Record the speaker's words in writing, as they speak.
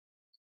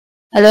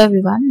Hello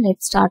everyone,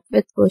 let's start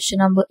with question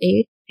number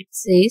 8. It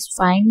says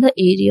find the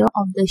area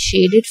of the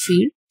shaded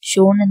field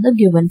shown in the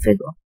given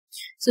figure.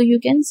 So you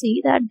can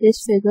see that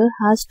this figure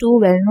has two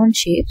well-known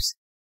shapes.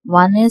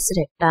 One is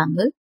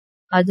rectangle,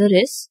 other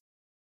is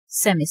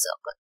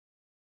semicircle.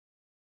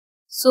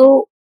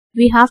 So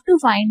we have to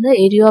find the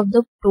area of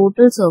the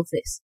total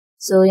surface.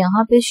 So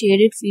यहाँ पे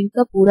shaded field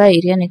का पूरा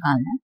area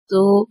निकालना है.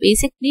 तो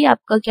basically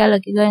आपका क्या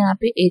लगेगा यहाँ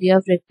पे area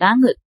of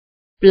rectangle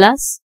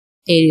plus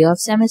area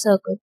of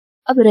semicircle.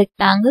 अब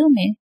रेक्टेंगल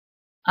में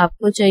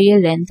आपको चाहिए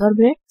लेंथ और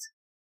breadth.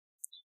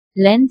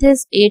 Length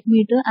is 8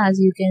 metre as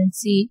you can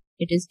see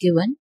it is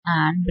given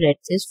and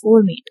breadth is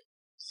 4 metre.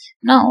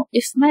 Now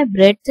if my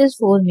breadth is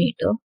 4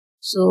 metre,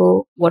 so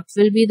what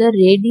will be the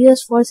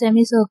radius for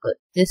semicircle?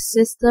 This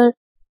is the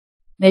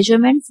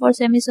measurement for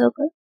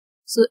semicircle.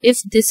 So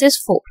if this is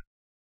 4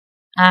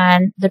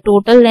 and the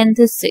total length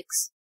is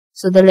 6,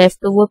 so the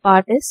leftover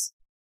part is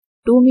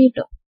 2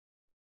 meter.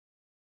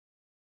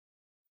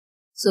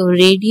 So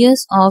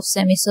radius of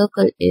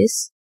semicircle is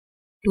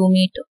 2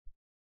 meter.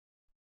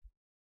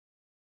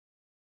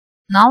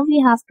 Now we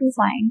have to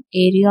find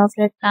area of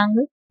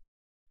rectangle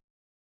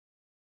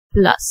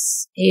plus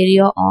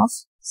area of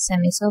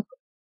semicircle.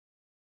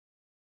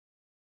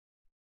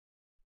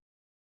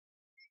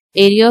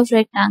 Area of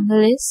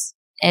rectangle is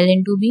L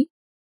into B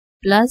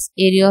plus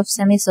area of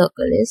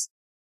semicircle is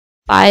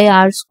pi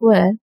r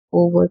square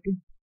over 2.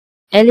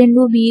 L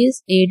into B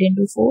is 8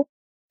 into 4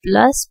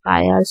 plus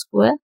pi r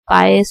square.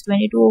 Pi is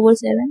 22 over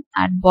 7.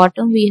 At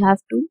bottom we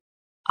have 2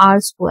 r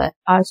square.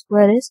 R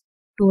square is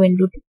 2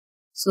 into 2.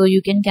 So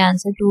you can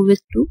cancel 2 with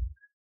 2.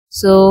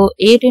 So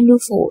 8 into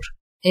 4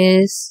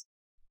 is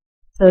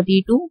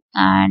 32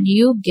 and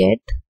you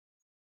get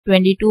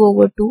 22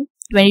 over 2.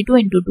 22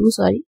 into 2,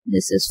 sorry.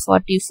 This is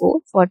 44.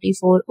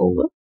 44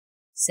 over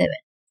 7.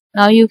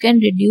 Now you can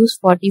reduce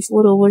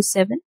 44 over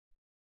 7.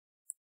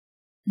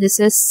 This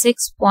is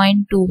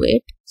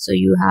 6.28. So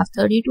you have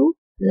 32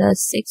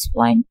 plus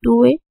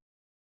 6.28.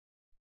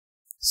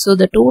 So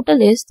the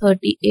total is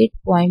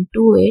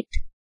 38.28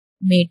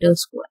 meter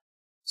square.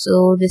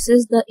 So this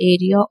is the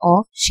area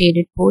of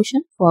shaded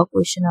portion for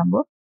question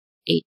number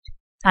 8.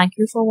 Thank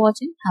you for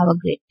watching. Have a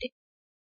great day.